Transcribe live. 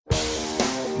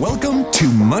Welcome to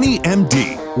Money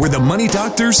MD, where the money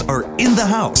doctors are in the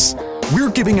house.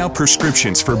 We're giving out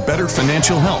prescriptions for better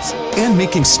financial health and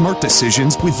making smart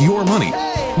decisions with your money.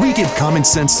 We give common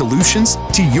sense solutions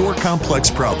to your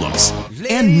complex problems.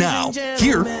 And now,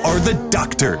 here are the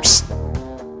doctors.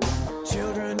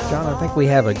 John, I think we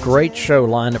have a great show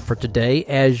lined up for today,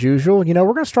 as usual. You know,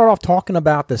 we're going to start off talking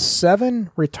about the 7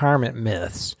 retirement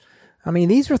myths. I mean,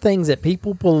 these are things that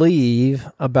people believe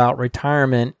about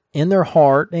retirement in their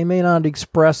heart. They may not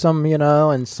express them,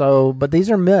 but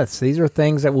these are myths. These are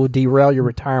things that will derail your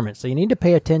retirement. So you need to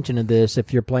pay attention to this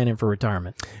if you're planning for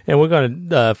retirement. And we're going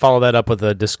to follow that up with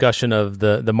a discussion of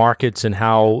the markets and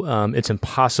how it's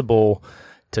impossible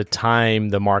to time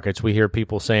the markets. We hear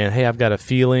people saying, hey, I've got a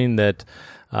feeling that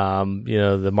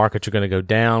the markets are going to go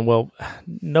down. Well,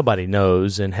 nobody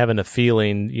knows, and having a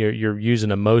feeling, you're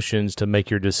using emotions to make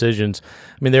your decisions.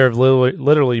 I mean, there have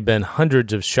literally been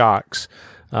hundreds of shocks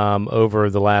over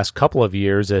the last couple of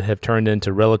years that have turned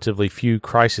into relatively few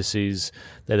crises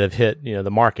that have hit, the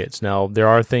markets. Now, there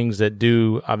are things that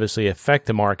do obviously affect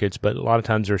the markets, but a lot of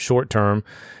times they're short term.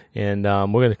 And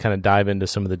we're going to kind of dive into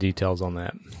some of the details on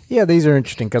that. Yeah, these are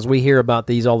interesting because we hear about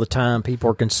these all the time. People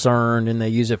are concerned and they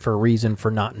use it for a reason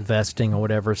for not investing or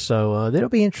whatever. So it'll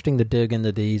be interesting to dig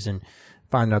into these and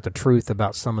find out the truth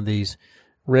about some of these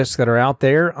risks that are out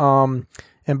there.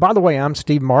 And by the way, I'm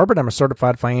Steve Marbert. I'm a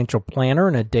certified financial planner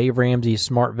and a Dave Ramsey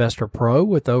SmartVestor Pro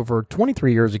with over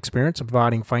 23 years experience of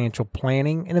providing financial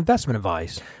planning and investment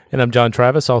advice. And I'm John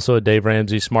Travis, also a Dave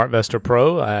Ramsey SmartVestor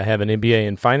Pro. I have an MBA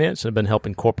in finance and have been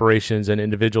helping corporations and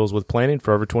individuals with planning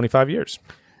for over 25 years.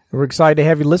 We're excited to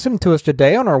have you listen to us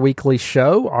today on our weekly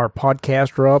show. Our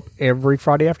podcasts are up every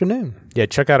Friday afternoon. Yeah,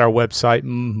 check out our website,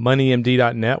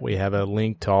 moneymd.net. We have a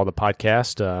link to all the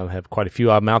podcasts. Have quite a few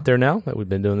of them out there now. That we've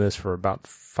been doing this for about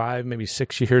 5, maybe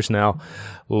 6 years now.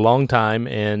 Long time,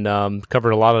 and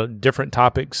covered a lot of different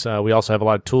topics. We also have a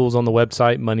lot of tools on the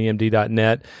website,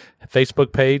 moneymd.net.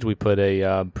 Facebook page, we put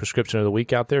a prescription of the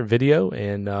week out there, video,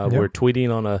 and we're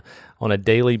tweeting on a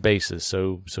daily basis.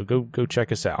 So go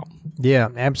check us out. Yeah,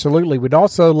 absolutely. We'd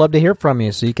also love to hear from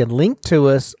you. So you can link to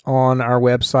us on our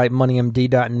website,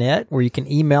 moneymd.net, where you can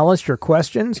email us your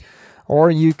questions,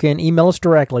 or you can email us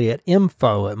directly at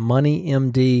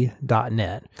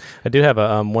info@moneymd.net. I do have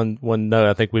a one note.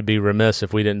 I think we'd be remiss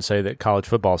if we didn't say that college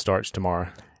football starts tomorrow.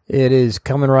 It is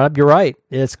coming right up. You're right.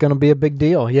 It's going to be a big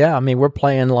deal. Yeah, I mean, we're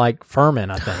playing like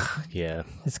Furman, I think. Yeah.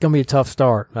 It's going to be a tough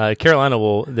start. There's a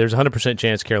 100%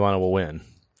 chance Carolina will win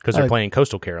because they're playing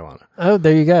Coastal Carolina. Oh,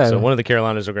 there you go. So one of the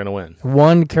Carolinas are going to win.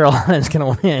 One Carolina's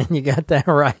going to win. You got that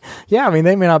right. Yeah, I mean,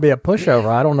 they may not be a pushover.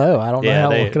 I don't know.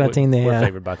 What kind of team they we're have. We're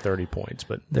favored by 30 points.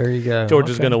 But there you go.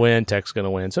 Georgia's going to win. Tech's going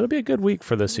to win. So it'll be a good week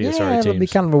for the CSR teams. It'll be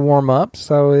kind of a warm-up.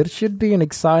 So it should be an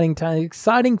exciting time,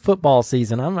 exciting football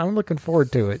season. I'm looking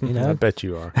forward to it. I bet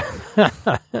you are.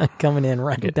 Coming in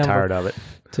right. Get tired of it.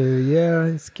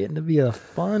 It's getting to be a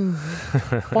fun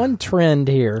trend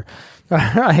here. All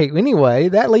right. Anyway,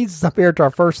 that leads us up here to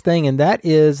our first thing, and that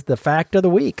is the fact of the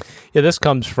week. Yeah, this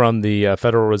comes from the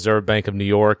Federal Reserve Bank of New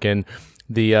York, and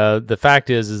the fact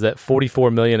is that 44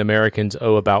 million Americans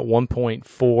owe about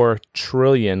 1.4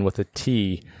 trillion with a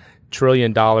T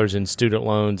trillion dollars in student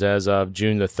loans as of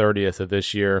June the 30th of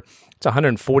this year. It's a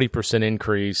 140%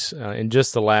 increase in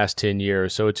just the last 10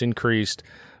 years. So it's increased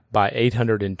by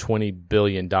 $820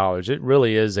 billion. It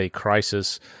really is a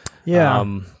crisis. Yeah,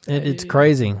 it's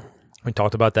crazy. We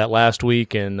talked about that last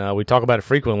week, and we talk about it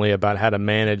frequently about how to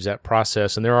manage that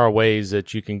process. And there are ways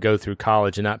that you can go through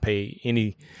college and not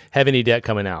have any debt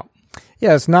coming out.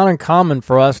 Yeah, it's not uncommon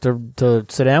for us to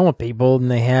sit down with people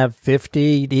and they have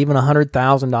 $50,000 to even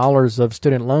 $100,000 of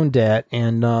student loan debt,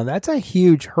 and that's a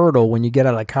huge hurdle when you get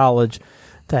out of college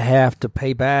to have to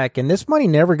pay back. And this money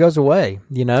never goes away.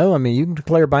 I mean, you can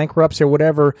declare bankruptcy or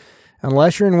whatever.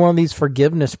 Unless you're in one of these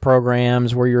forgiveness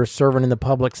programs where you're serving in the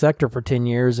public sector for 10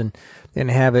 years and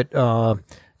have it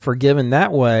forgiven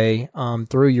that way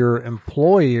through your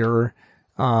employer,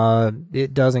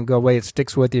 it doesn't go away. It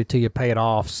sticks with you till you pay it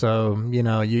off. So, you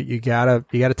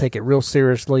gotta take it real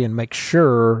seriously and make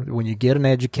sure when you get an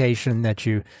education that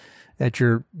you're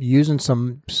using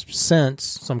some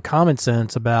common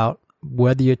sense about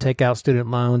whether you take out student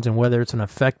loans and whether it's an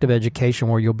effective education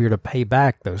where you'll be able to pay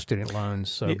back those student loans.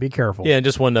 So be careful. Yeah, and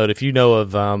just one note, if you know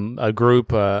of a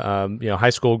group, high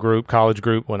school group, college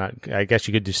group, I guess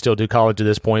you could still do college at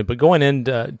this point, but going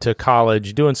into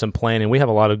college, doing some planning, we have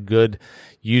a lot of good,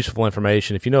 useful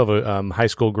information. If you know of a high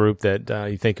school group that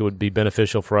you think it would be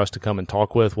beneficial for us to come and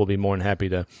talk with, we'll be more than happy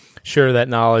to share that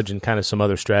knowledge and kind of some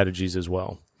other strategies as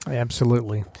well.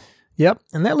 Absolutely. Yep,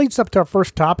 and that leads up to our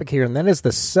first topic here, and that is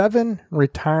the 7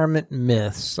 retirement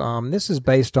myths. This is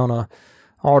based on an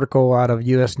article out of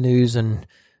U.S. News and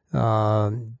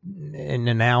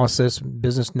Analysis,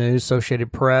 Business News,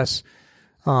 Associated Press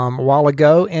a while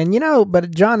ago. And,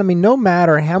 but John, I mean, no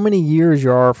matter how many years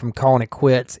you are from calling it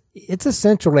quits, it's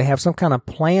essential to have some kind of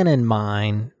plan in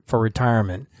mind for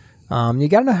retirement. You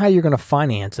got to know how you're going to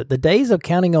finance it. The days of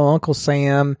counting on Uncle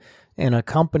Sam and a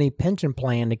company pension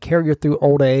plan to carry you through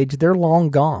old age, they're long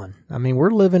gone. I mean,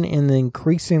 we're living in the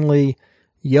increasingly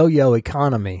yo-yo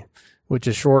economy, which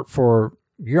is short for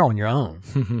you're on your own.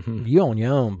 You on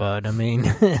your own, bud. I mean,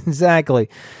 exactly.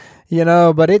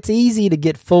 But it's easy to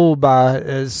get fooled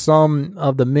by some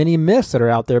of the many myths that are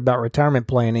out there about retirement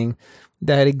planning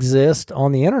that exist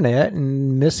on the internet,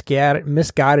 and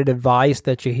misguided advice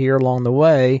that you hear along the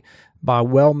way by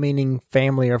well-meaning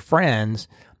family or friends.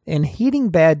 And heeding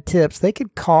bad tips, they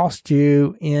could cost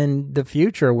you in the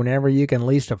future whenever you can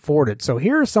least afford it. So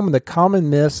here are some of the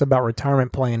common myths about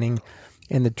retirement planning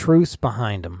and the truths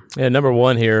behind them. Yeah, number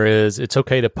one here is it's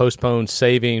okay to postpone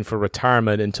saving for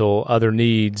retirement until other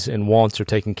needs and wants are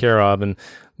taken care of. And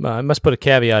I must put a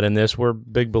caveat in this. We're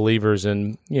big believers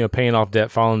in paying off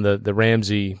debt, following the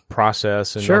Ramsey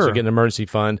process, and also getting an emergency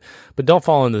fund. But don't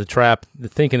fall into the trap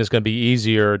thinking it's going to be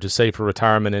easier to save for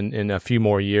retirement in a few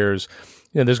more years.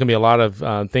 There's going to be a lot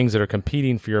of things that are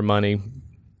competing for your money: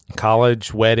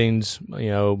 college, weddings,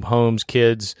 homes,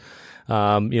 kids.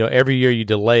 Every year you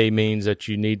delay means that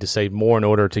you need to save more in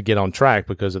order to get on track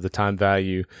because of the time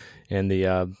value and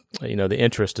the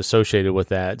interest associated with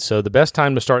that. So the best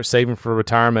time to start saving for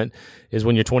retirement is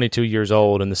when you're 22 years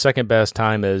old, and the second best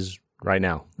time is right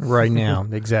now. Right now,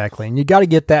 exactly. And you got to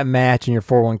get that match in your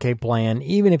 401k plan.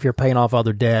 Even if you're paying off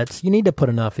other debts, you need to put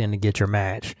enough in to get your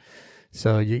match.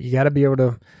 So you got to be able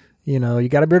to, you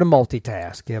got to be able to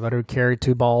multitask. You got to carry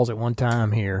 2 balls at one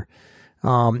time here.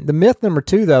 The myth number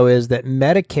 2, though, is that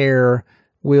Medicare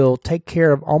will take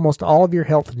care of almost all of your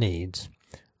health needs.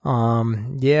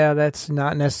 That's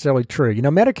not necessarily true.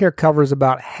 Medicare covers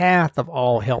about half of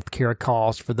all health care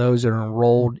costs for those that are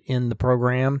enrolled in the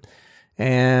program.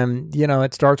 And,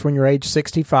 it starts when you're age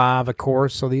 65, of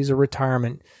course. So these are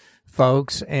retirement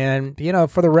folks. And,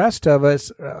 for the rest of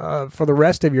us, for the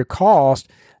rest of your cost,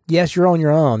 yes, you're on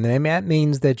your own. And that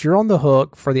means that you're on the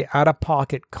hook for the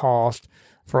out-of-pocket cost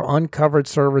for uncovered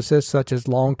services such as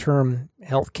long-term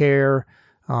health care,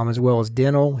 as well as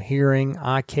dental, hearing,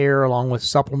 eye care, along with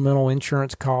supplemental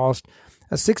insurance costs.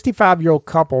 A 65-year-old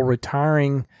couple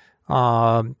retiring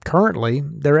currently,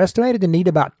 they're estimated to need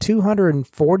about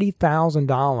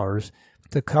 $240,000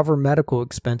 to cover medical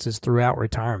expenses throughout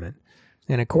retirement.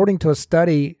 And according to a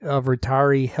study of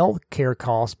retiree health care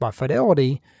costs by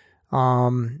Fidelity,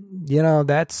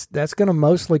 that's going to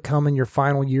mostly come in your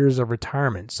final years of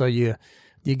retirement. So you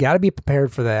got to be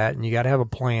prepared for that, and you got to have a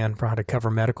plan for how to cover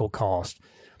medical costs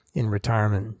in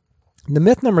retirement. The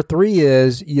myth number 3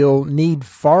 is you'll need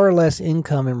far less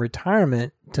income in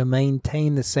retirement to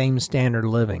maintain the same standard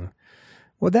of living.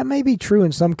 Well, that may be true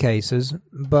in some cases,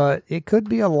 but it could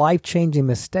be a life-changing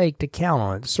mistake to count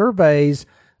on it. Surveys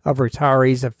of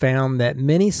retirees have found that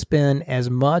many spend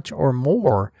as much or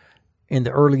more in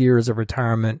the early years of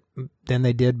retirement than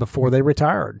they did before they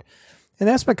retired. And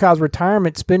that's because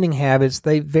retirement spending habits,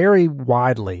 they vary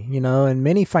widely, and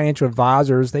many financial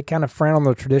advisors, they kind of frown on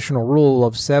the traditional rule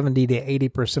of 70 to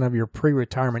 80% of your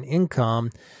pre-retirement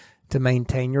income to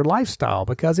maintain your lifestyle,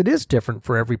 because it is different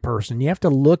for every person. You have to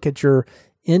look at your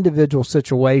individual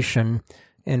situation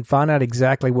and find out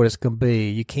exactly what it's going to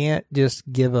be. You can't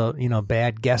just give a,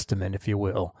 bad guesstimate, if you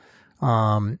will.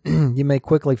 You may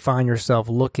quickly find yourself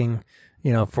looking,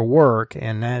 for work,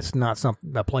 and that's not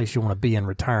a place you want to be in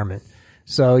retirement.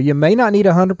 So you may not need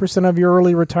 100% of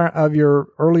your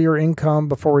earlier income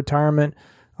before retirement,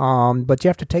 but you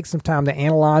have to take some time to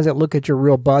analyze it, look at your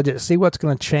real budget, see what's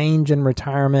going to change in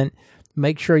retirement.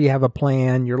 Make sure you have a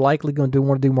plan. You're likely going to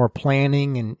want to do more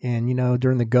planning and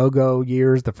during the go-go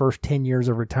years, the first 10 years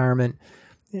of retirement.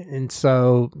 And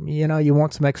so, you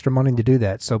want some extra money to do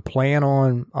that. So plan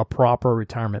on a proper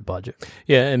retirement budget.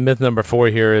 Yeah, and myth number 4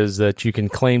 here is that you can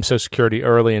claim Social Security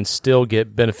early and still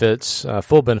get benefits,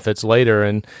 full benefits later.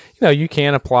 And, you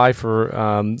can apply for,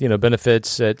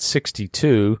 benefits at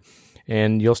 62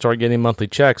 and you'll start getting monthly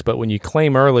checks. But when you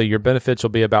claim early, your benefits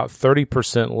will be about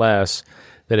 30% less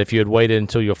than if you had waited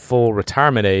until your full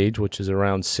retirement age, which is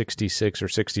around 66 or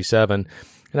 67.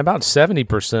 and about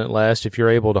 70% less if you're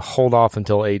able to hold off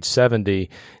until age 70. And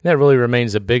that really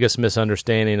remains the biggest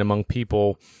misunderstanding among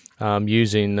people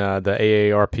using the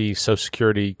AARP Social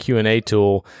Security Q&A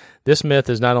tool. This myth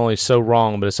is not only so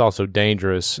wrong, but it's also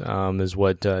dangerous, is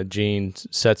what Jean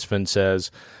Setzman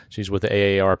says. She's with the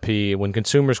AARP. When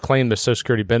consumers claim their Social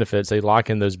Security benefits, they lock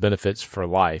in those benefits for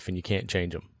life, and you can't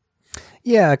change them.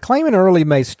 Yeah, claiming early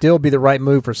may still be the right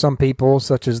move for some people,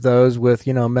 such as those with,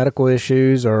 medical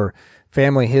issues or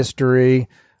family history.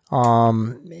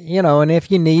 And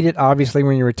if you need it, obviously,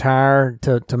 when you retire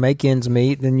to make ends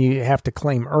meet, then you have to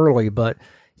claim early. But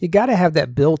you got to have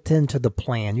that built into the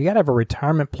plan. You got to have a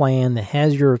retirement plan that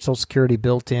has your Social Security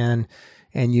built in,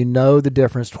 and you know the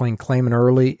difference between claiming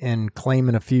early and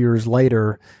claiming a few years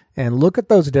later. And look at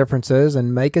those differences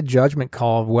and make a judgment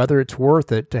call of whether it's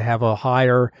worth it to have a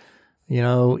higher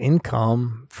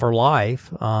income for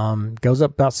life. Goes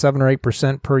up about 7 or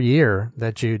 8% per year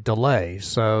that you delay.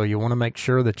 So you want to make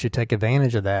sure that you take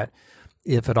advantage of that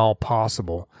if at all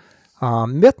possible.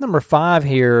 Myth number 5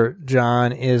 here,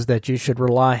 John, is that you should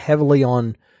rely heavily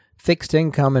on fixed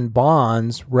income and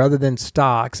bonds rather than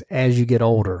stocks as you get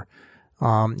older.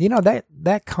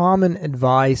 That common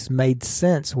advice made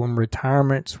sense when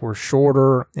retirements were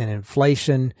shorter and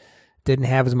inflation didn't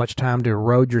have as much time to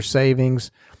erode your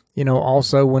savings.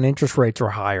 Also when interest rates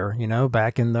were higher,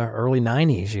 back in the early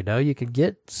 90s, you could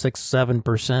get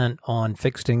 6-7% on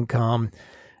fixed income.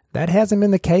 That hasn't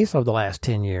been the case over the last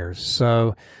 10 years.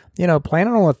 So,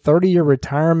 planning on a 30-year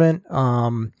retirement,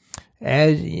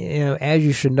 as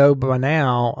you should know by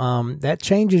now, that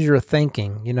changes your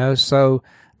thinking, so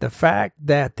the fact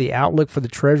that the outlook for the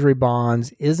Treasury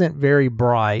bonds isn't very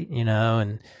bright,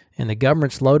 and the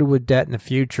government's loaded with debt in the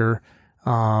future,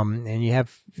 and you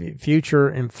have future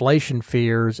inflation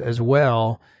fears as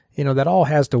well, that all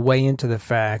has to weigh into the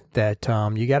fact that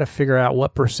you got to figure out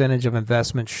what percentage of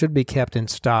investment should be kept in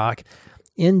stock.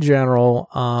 In general,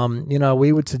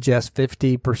 we would suggest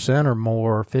 50% or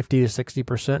more, 50 to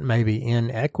 60% maybe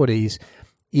in equities,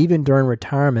 even during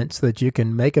retirement, so that you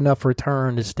can make enough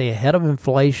return to stay ahead of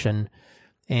inflation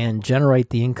and generate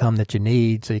the income that you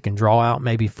need so you can draw out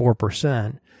maybe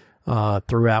 4%.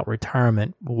 Throughout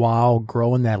retirement while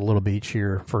growing that a little bit each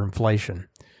year for inflation.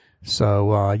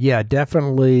 So,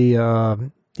 definitely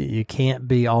you can't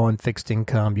be all in fixed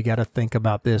income. You got to think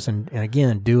about this and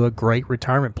again, do a great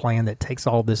retirement plan that takes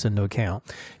all this into account.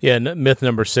 Yeah, myth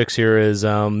number 6 here is,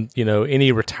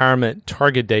 any retirement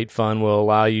target date fund will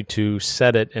allow you to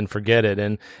set it and forget it.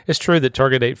 And it's true that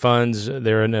target date funds,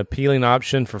 they're an appealing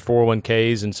option for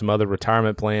 401ks and some other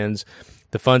retirement plans.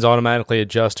 The funds automatically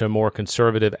adjust to a more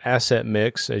conservative asset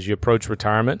mix as you approach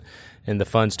retirement and the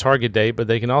fund's target date, but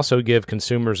they can also give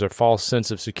consumers a false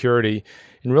sense of security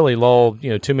and really lull,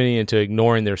 too many into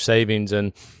ignoring their savings.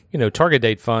 And, target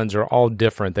date funds are all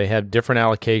different. They have different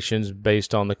allocations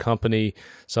based on the company.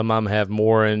 Some of them have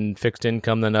more in fixed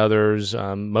income than others.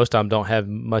 Most of them don't have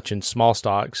much in small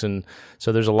stocks. And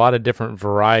so there's a lot of different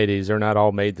varieties. They're not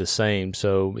all made the same.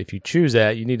 So if you choose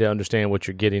that, you need to understand what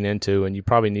you're getting into, and you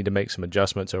probably need to make some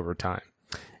adjustments over time.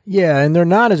 Yeah, and they're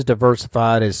not as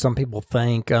diversified as some people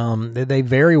think. They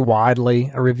vary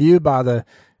widely. A review by the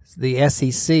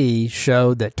SEC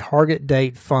showed that target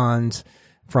date funds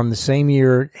from the same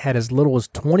year had as little as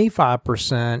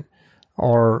 25%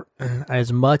 or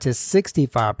as much as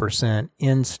 65%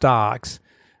 in stocks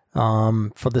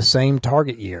for the same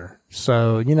target year.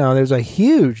 So, there's a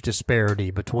huge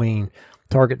disparity between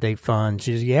target date funds.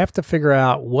 You have to figure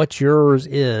out what yours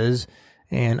is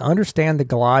and understand the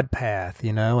glide path,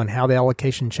 and how the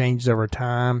allocation changes over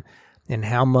time and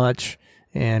how much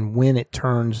and when it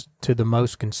turns to the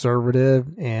most conservative,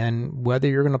 and whether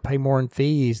you're going to pay more in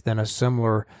fees than a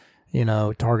similar,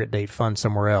 target date fund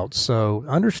somewhere else. So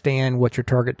understand what your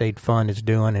target date fund is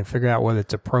doing and figure out whether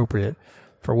it's appropriate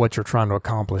for what you're trying to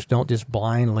accomplish. Don't just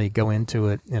blindly go into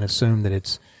it and assume that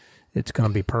it's going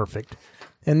to be perfect.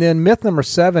 And then myth number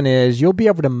 7 is you'll be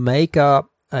able to make up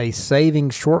a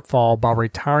savings shortfall by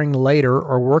retiring later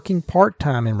or working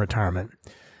part-time in retirement.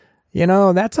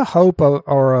 That's a hope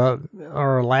or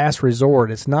a last resort.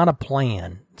 It's not a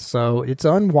plan. So it's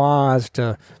unwise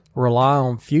to rely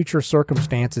on future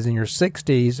circumstances in your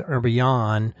 60s or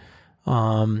beyond,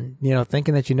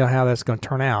 thinking that you know how that's going to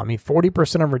turn out.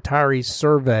 40% of retirees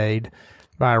surveyed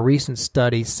by a recent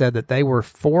study said that they were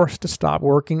forced to stop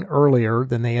working earlier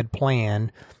than they had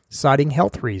planned, citing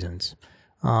health reasons,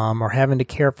 or having to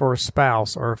care for a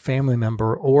spouse or a family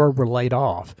member, or were laid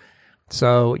off.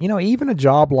 So, even a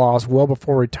job loss well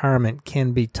before retirement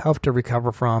can be tough to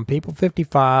recover from. People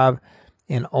 55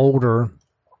 and older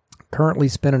currently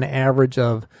spend an average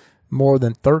of more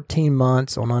than 13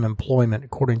 months on unemployment,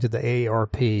 according to the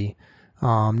AARP.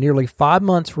 Nearly 5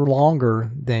 months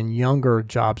longer than younger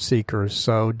job seekers.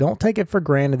 So don't take it for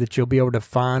granted that you'll be able to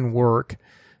find work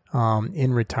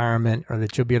in retirement, or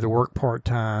that you'll be able to work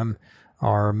part-time,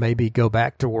 or maybe go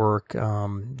back to work,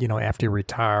 after you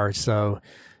retire. So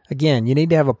again, you need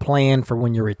to have a plan for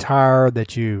when you retire,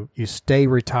 that you stay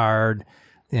retired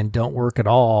and don't work at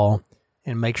all,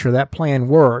 and make sure that plan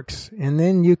works. And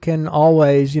then you can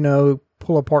always,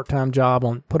 put a part-time job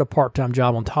on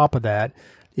top of that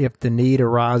if the need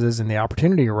arises and the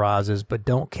opportunity arises, but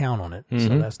don't count on it.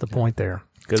 So that's the point there.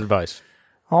 Good advice.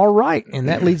 All right, and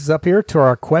that leads us up here to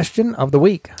our question of the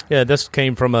week. Yeah, this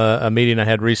came from a meeting I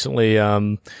had recently.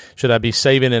 Should I be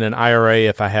saving in an IRA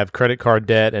if I have credit card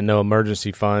debt and no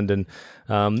emergency fund? And,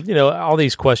 all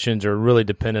these questions are really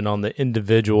dependent on the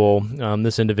individual.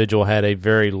 This individual had a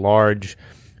very large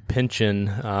pension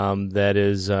that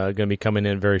is going to be coming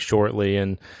in very shortly,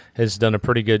 and has done a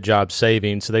pretty good job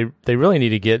saving. So they really need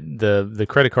to get the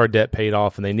credit card debt paid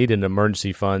off, and they need an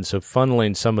emergency fund. So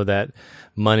funneling some of that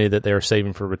money that they're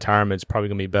saving for retirement is probably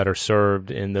going to be better served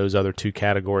in those other two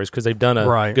categories, because they've done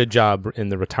a good job in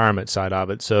the retirement side of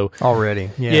it. So already,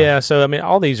 so I mean,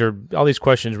 all these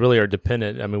questions really are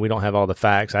dependent. I mean, we don't have all the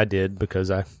facts. I did, because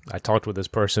I talked with this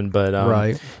person,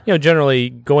 but generally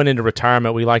going into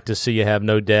retirement, we like to see you have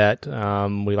no debt.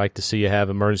 We like to see you have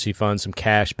emergency funds, some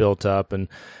cash built up, and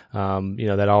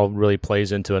that all really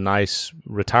plays into a nice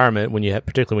retirement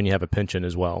particularly when you have a pension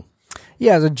as well.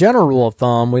 Yeah, as a general rule of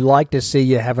thumb, we like to see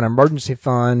you have an emergency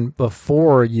fund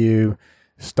before you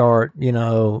start,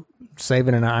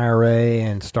 saving an IRA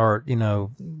and start,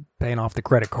 paying off the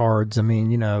credit cards. I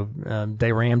mean,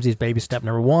 Dave Ramsey's baby step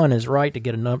number one is to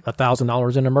get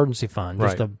 $1,000 in an emergency fund,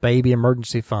 just a baby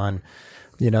emergency fund,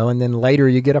 and then later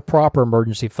you get a proper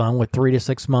emergency fund with 3 to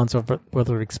 6 months worth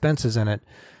of expenses in it.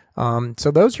 So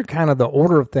those are kind of the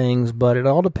order of things, but it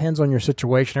all depends on your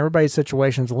situation. Everybody's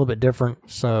situation is a little bit different.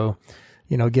 So,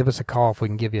 give us a call if we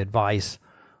can give you advice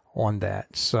on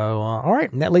that. So, all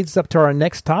right. And that leads us up to our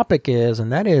next topic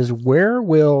and that is, where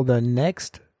will the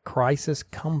next crisis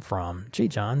come from? Gee,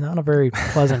 John, not a very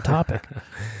pleasant topic.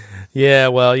 Yeah,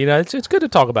 well, it's good to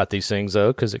talk about these things,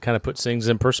 though, because it kind of puts things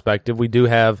in perspective. We do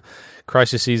have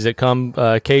crises that come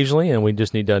occasionally, and we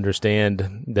just need to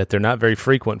understand that they're not very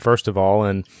frequent, first of all,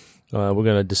 and we're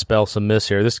going to dispel some myths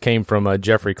here. This came from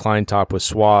Jeffrey Kleintop with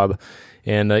Schwab.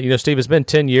 And, Steve, it's been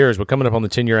 10 years. We're coming up on the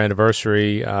 10-year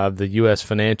anniversary of the U.S.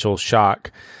 financial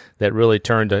shock that really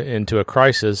turned into a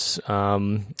crisis,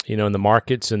 in the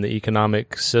markets and the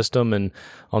economic system. And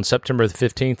on September the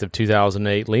 15th of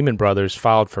 2008, Lehman Brothers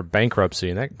filed for bankruptcy,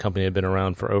 and that company had been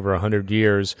around for over 100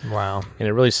 years. Wow. And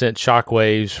it really sent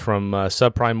shockwaves from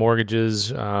subprime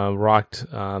mortgages, rocked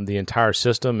the entire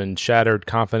system and shattered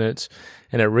confidence.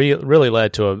 And it really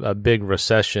led to a big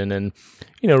recession. And,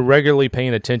 regularly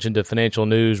paying attention to financial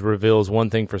news reveals one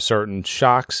thing for certain: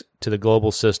 shocks to the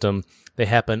global system, they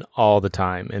happen all the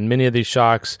time. And many of these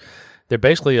shocks, they're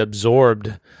basically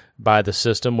absorbed by the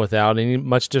system without any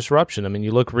much disruption. I mean,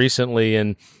 you look recently,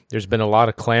 and there's been a lot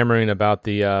of clamoring about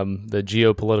the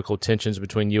geopolitical tensions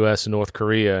between U.S. and North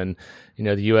Korea, and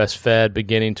the U.S. Fed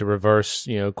beginning to reverse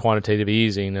quantitative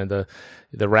easing, and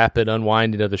the rapid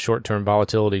unwinding of the short-term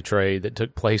volatility trade that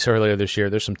took place earlier this year.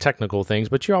 There's some technical things,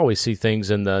 but you always see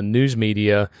things in the news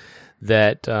media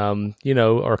that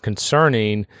are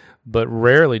concerning, but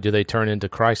rarely do they turn into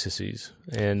crises.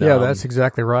 And that's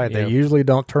exactly right. They usually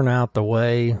don't turn out the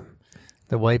way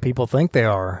people think they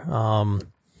are.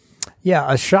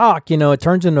 A shock, it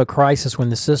turns into a crisis when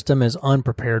the system is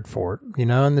unprepared for it,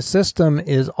 and the system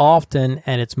is often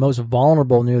at its most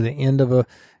vulnerable near the end of a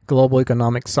global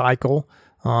economic cycle,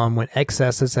 when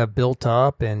excesses have built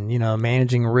up and,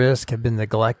 managing risk have been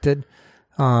neglected.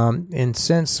 And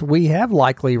since we have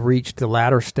likely reached the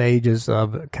latter stages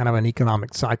of kind of an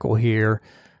economic cycle here,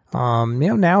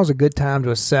 now is a good time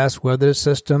to assess whether the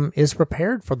system is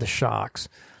prepared for the shocks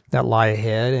that lie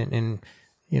ahead and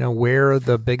where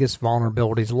the biggest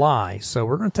vulnerabilities lie. So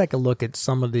we're going to take a look at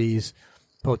some of these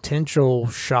potential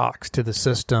shocks to the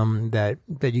system that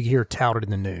you hear touted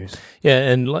in the news. Yeah,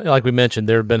 and like we mentioned,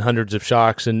 there have been hundreds of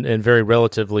shocks, and very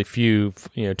relatively few,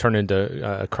 turn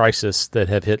into a crisis that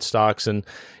have hit stocks. And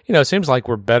it seems like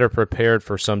we're better prepared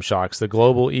for some shocks. The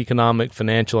global economic,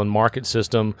 financial, and market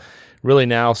system really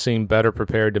now seem better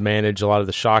prepared to manage a lot of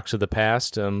the shocks of the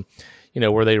past.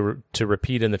 Were they to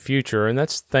repeat in the future? And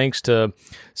that's thanks to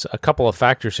a couple of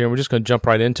factors here. We're just going to jump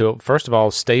right into it. First of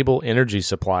all, stable energy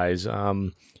supplies.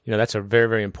 That's a very,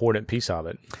 very important piece of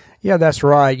it. Yeah, that's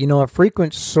right. A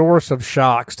frequent source of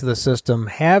shocks to the system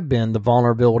have been the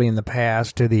vulnerability in the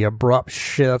past to the abrupt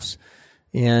shifts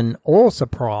in oil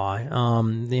supply.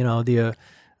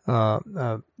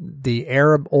 The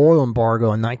Arab oil embargo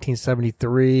in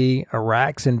 1973,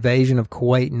 Iraq's invasion of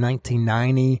Kuwait in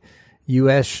 1990,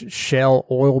 U.S. shale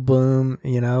oil boom,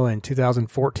 in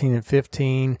 2014 and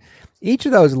 15. Each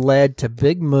of those led to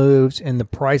big moves in the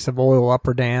price of oil up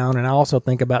or down. And I also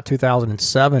think about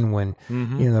 2007 when,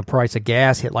 the price of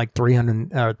gas hit like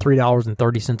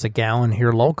 $3.30 a gallon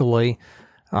here locally.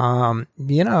 And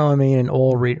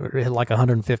oil hit like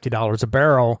 $150 a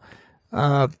barrel.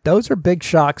 Those are big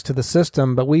shocks to the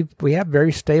system, but we have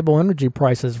very stable energy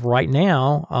prices right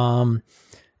now.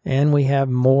 And we have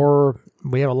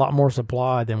a lot more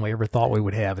supply than we ever thought we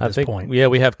would have at this point. Yeah,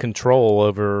 we have control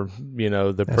over,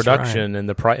 the That's production, right. and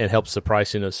it helps the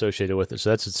pricing associated with it. So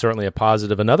that's certainly a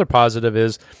positive. Another positive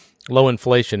is low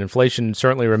inflation. Inflation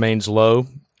certainly remains low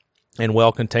and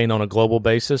well contained on a global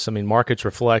basis. I mean, markets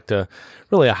reflect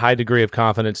really a high degree of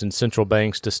confidence in central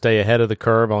banks to stay ahead of the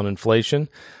curve on inflation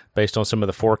based on some of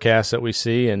the forecasts that we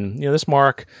see. And, this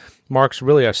marks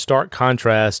really a stark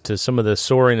contrast to some of the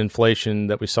soaring inflation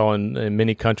that we saw in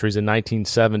many countries in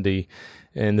 1970.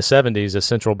 In the 70s, as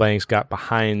central banks got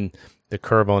behind the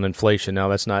curve on inflation. Now,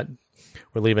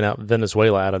 we're leaving out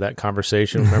Venezuela out of that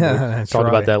conversation. Remember, we talked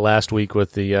about that last week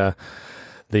with the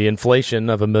inflation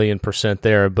of 1,000,000%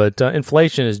 there. But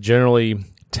inflation is generally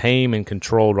tame and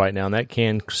controlled right now, and that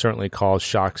can certainly cause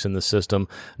shocks in the system.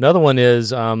 Another one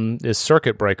is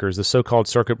circuit breakers. The so-called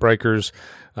circuit breakers,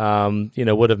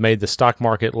 would have made the stock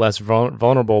market less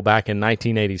vulnerable back in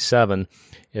 1987.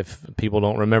 If people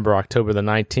don't remember, October the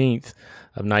 19th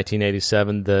of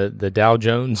 1987, the Dow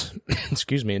Jones,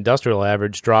 industrial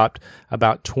average dropped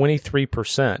about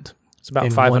 23%. It's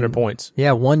about 500 points.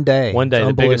 Yeah, one day. One day,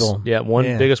 the biggest,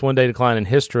 biggest one-day decline in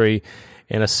history.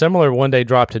 And a similar one-day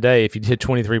drop today, if you did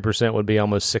 23%, would be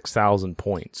almost 6,000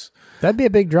 points. That'd be a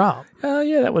big drop.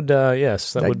 That would,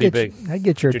 yes, that would be big. That'd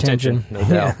get your attention. No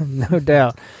doubt. Yeah, no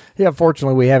doubt. Yeah,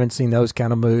 fortunately, we haven't seen those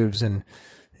kind of moves and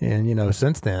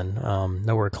since then,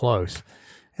 nowhere close.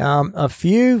 A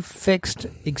few fixed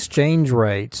exchange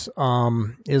rates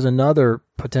is another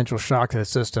potential shock to the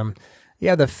system.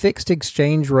 Yeah, the fixed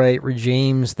exchange rate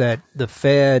regimes that the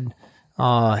Fed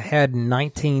had in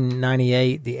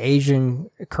 1998, the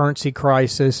Asian currency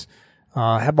crisis,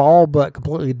 have all but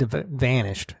completely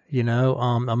vanished.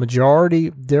 A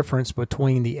majority difference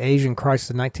between the Asian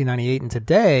crisis in 1998 and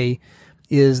today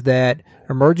is that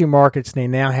emerging markets, they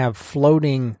now have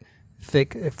floating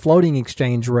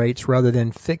exchange rates rather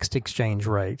than fixed exchange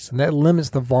rates. And that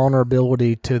limits the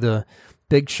vulnerability to the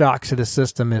big shocks to the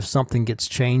system if something gets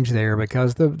changed there,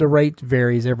 because the rate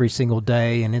varies every single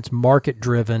day and it's market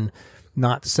driven,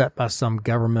 not set by some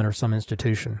government or some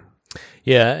institution.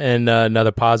 Yeah, and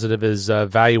another positive is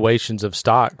valuations of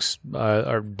stocks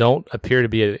don't appear to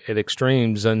be at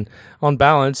extremes, and on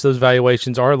balance, those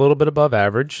valuations are a little bit above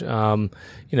average.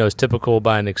 It's typical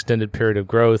by an extended period of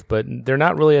growth, but they're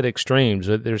not really at extremes.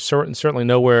 There's certainly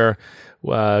nowhere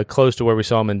close to where we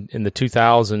saw them in the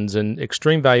 2000s, and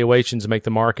extreme valuations make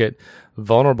the market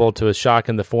vulnerable to a shock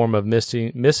in the form of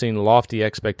missing lofty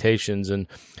expectations. And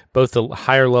both the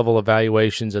higher level of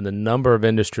valuations and the number of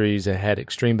industries that had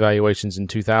extreme valuations in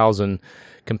 2000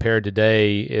 compared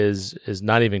today is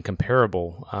not even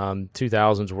comparable.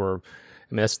 2000s were,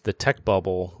 that's the tech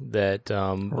bubble that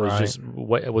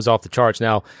was off the charts.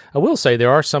 Now, I will say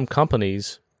there are some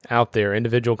companies out there,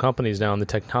 individual companies now in the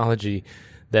technology,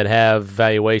 that have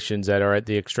valuations that are at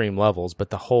the extreme levels, but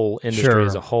the whole industry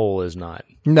as a whole is not.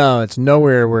 No, it's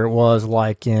nowhere where it was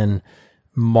like in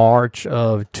March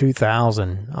of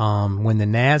 2000, when the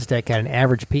NASDAQ had an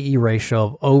average PE ratio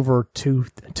of over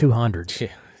 200. Yeah.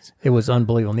 It was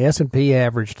unbelievable. And the S&P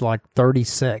averaged like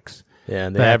 36. Yeah,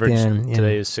 and the average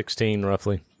today is 16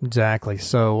 roughly. Exactly.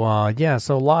 So,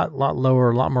 so a lot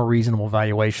lower, a lot more reasonable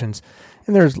valuations.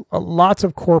 And there's lots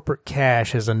of corporate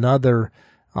cash as another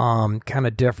kind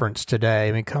of difference today.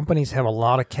 I mean, companies have a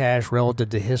lot of cash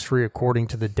relative to history, according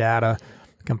to the data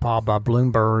compiled by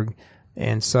Bloomberg.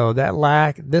 And so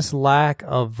this lack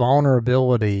of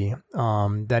vulnerability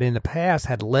that in the past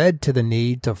had led to the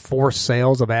need to force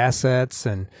sales of assets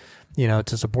and,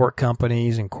 to support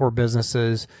companies and core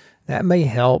businesses, that may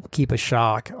help keep a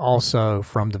shock also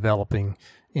from developing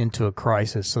into a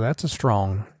crisis. So that's a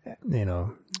strong,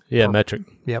 metric.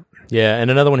 Yep. Yeah, and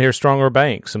another one here, stronger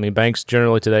banks. I mean, banks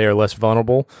generally today are less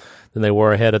vulnerable than they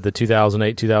were ahead of the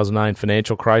 2008-2009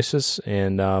 financial crisis.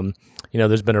 And,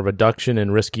 there's been a reduction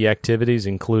in risky activities,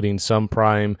 including some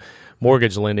prime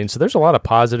mortgage lending. So there's a lot of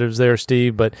positives there,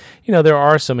 Steve. But, there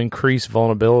are some increased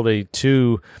vulnerability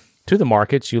to the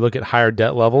markets. You look at higher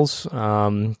debt levels,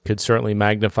 could certainly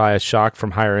magnify a shock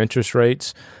from higher interest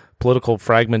rates. political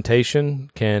fragmentation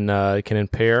can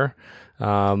impair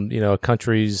a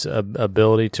country's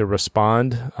ability to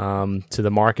respond to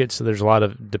the market. So there's a lot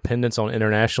of dependence on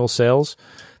international sales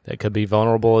that could be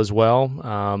vulnerable as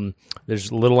well.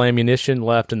 There's little ammunition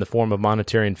left in the form of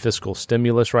monetary and fiscal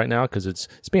stimulus right now because it's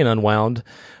being unwound.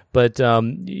 But,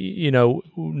 no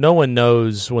one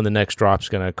knows when the next drop's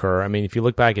going to occur. I mean, if you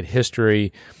look back at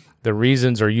history, the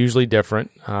reasons are usually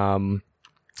different.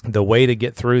 The way to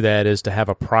get through that is to have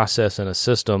a process and a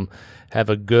system, have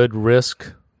a good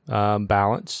risk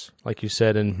balance, like you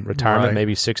said, in retirement, Right.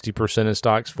 maybe 60% in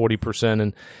stocks,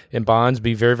 40% in bonds,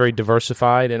 be very, very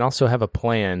diversified, and also have a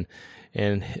plan.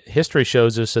 And history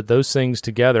shows us that those things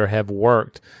together have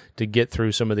worked to get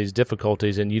through some of these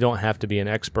difficulties, and you don't have to be an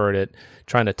expert at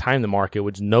trying to time the market,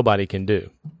 which nobody can do.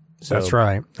 So, That's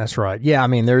right. That's right. Yeah, I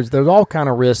mean, there's all kind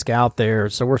of risk out there.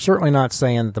 So we're certainly not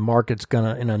saying that the market's going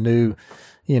to, in a new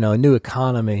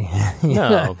economy.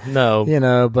 No.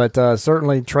 But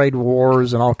certainly trade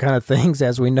wars and all kind of things,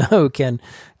 as we know, can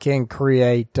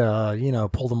create,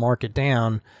 pull the market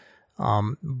down.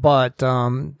 But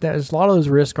there's a lot of those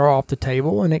risks are off the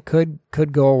table, and it could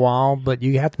go a while, but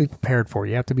you have to be prepared for it.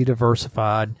 You have to be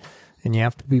diversified, and you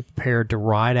have to be prepared to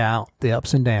ride out the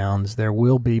ups and downs. There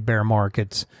will be bear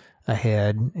markets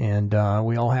ahead, and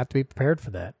we all have to be prepared for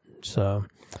that. So,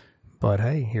 but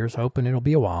hey, here's hoping it'll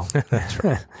be a while. That's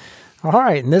right. All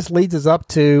right, and this leads us up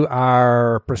to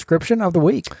our prescription of the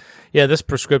week. Yeah, this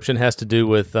prescription has to do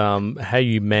with how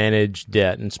you manage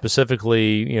debt, and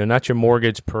specifically, not your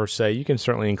mortgage per se. You can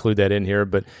certainly include that in here,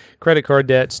 but credit card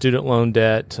debt, student loan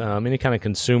debt, any kind of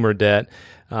consumer debt.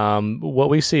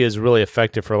 What we see is really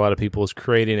effective for a lot of people is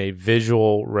creating a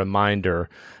visual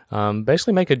reminder.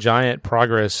 Basically make a giant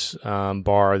progress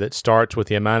bar that starts with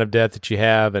the amount of debt that you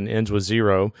have and ends with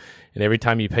zero. And every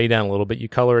time you pay down a little bit, you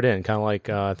color it in, kind of like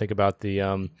think about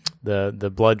the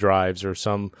blood drives or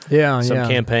some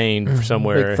campaign for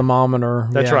somewhere. Big thermometer.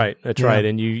 That's right. That's right.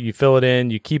 And you fill it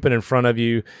in, you keep it in front of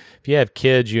you. If you have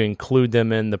kids, you include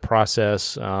them in the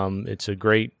process. It's a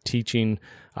great teaching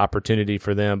opportunity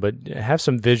for them, but have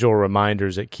some visual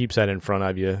reminders that keeps that in front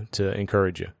of you to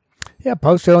encourage you. Yeah,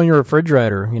 post it on your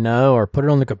refrigerator, or put it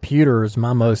on the computer is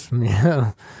my most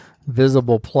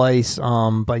visible place.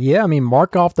 But yeah, I mean,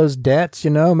 mark off those debts,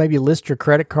 maybe list your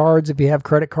credit cards if you have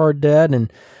credit card debt,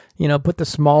 and, put the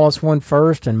smallest one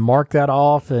first and mark that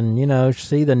off, and,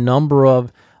 see the number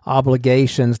of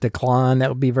obligations decline. That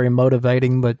would be very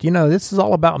motivating. But, this is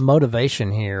all about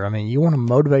motivation here. I mean, you want to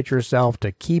motivate yourself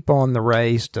to keep on the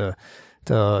race, to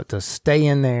stay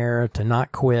in there, to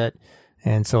not quit.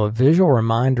 And so a visual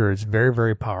reminder is very,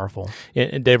 very powerful.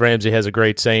 And Dave Ramsey has a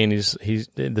great saying.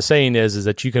 The saying is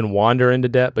that you can wander into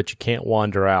debt, but you can't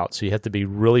wander out. So you have to be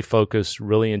really focused,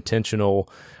 really intentional,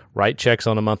 write checks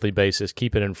on a monthly basis,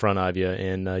 keep it in front of you,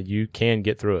 and you can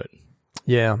get through it.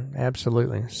 Yeah,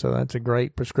 absolutely. So that's a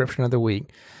great prescription of the week.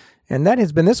 And that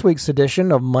has been this week's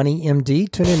edition of Money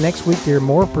MD. Tune in next week to hear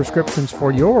more prescriptions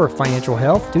for your financial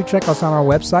health. Do check us on our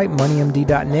website,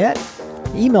 moneymd.net.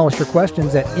 Email us your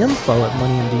questions at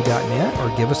info@moneymd.net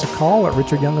or give us a call at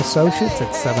Richard Young Associates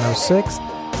at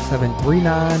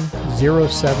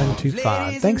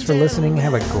 706-739-0725. Thanks for listening.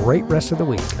 Have a great rest of the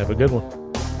week. Have a good one.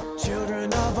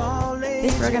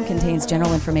 This program contains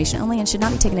general information only and should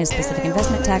not be taken as specific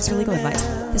investment, tax, or legal advice.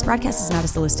 This broadcast is not a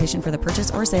solicitation for the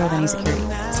purchase or sale of any security.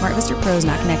 SmartVestor Pro is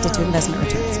not connected to investment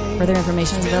returns. Further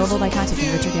information is available by contacting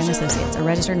Richard Young Associates, a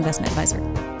registered investment advisor.